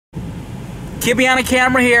Kibby on a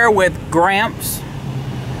camera here with Gramps,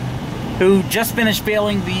 who just finished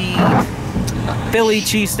failing the Philly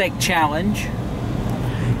Cheesteak Challenge.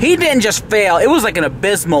 He didn't just fail, it was like an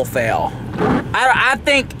abysmal fail. I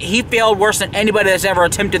think he failed worse than anybody that's ever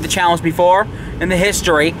attempted the challenge before in the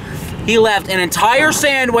history. He left an entire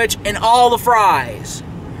sandwich and all the fries.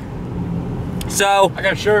 So I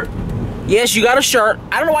got a shirt. Yes, you got a shirt.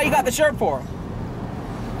 I don't know why you got the shirt for.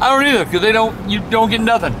 I don't either, because you don't get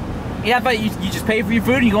nothing. Yeah, but you just pay for your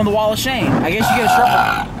food and you go on the wall of shame. I guess you get a shirt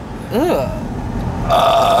for...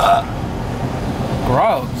 Ugh.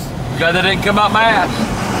 Gross. Glad that didn't come out my ass.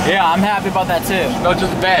 Yeah, I'm happy about that too. Not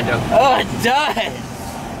just bad though. Oh, it does.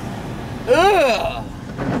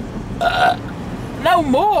 Ugh. No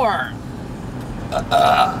more.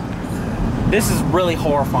 This is really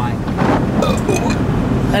horrifying.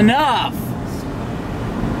 Enough.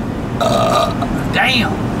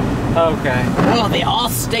 Damn. Okay. Well, they all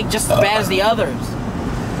stink just as bad as the others.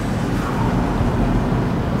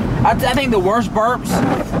 I think the worst burps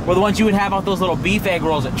were the ones you would have off those little beef egg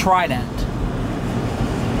rolls at Trident.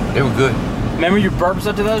 They were good. Remember your burps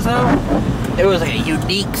up to those though? It was like a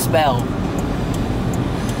unique smell.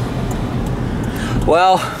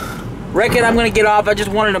 Well, Rick and I'm gonna get off. I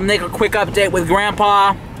just wanted to make a quick update with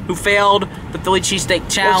Grandpa, who failed the Philly Cheesteak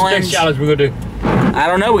Challenge. What's the next challenge we're gonna do? I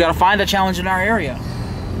don't know. We gotta find a challenge in our area.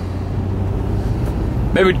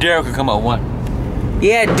 Maybe Derek could come up with one.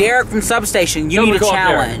 Yeah, Derek from Substation. You need a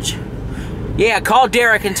challenge. Yeah, call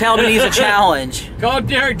Derek and tell him he needs a challenge. Call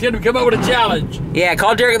Derek, tell him to come up with a challenge. Yeah,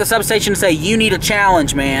 call Derek at the Substation and say, you need a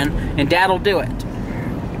challenge, man. And Dad'll do it.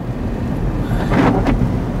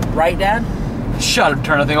 Right, Dad? Shut up,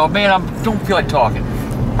 turn the thing off. Man, I don't feel like talking.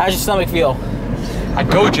 How's your stomach feel? I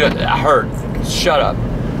told you it hurt. Shut up.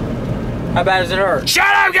 How bad does it hurt? Shut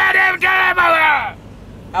up, goddamn, get out of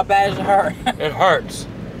How bad does it hurt? It hurts.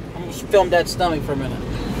 I'm gonna film Dad's stomach for a minute.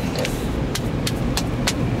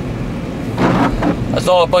 That's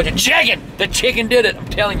all a bunch of chicken. The chicken did it, I'm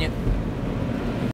telling you.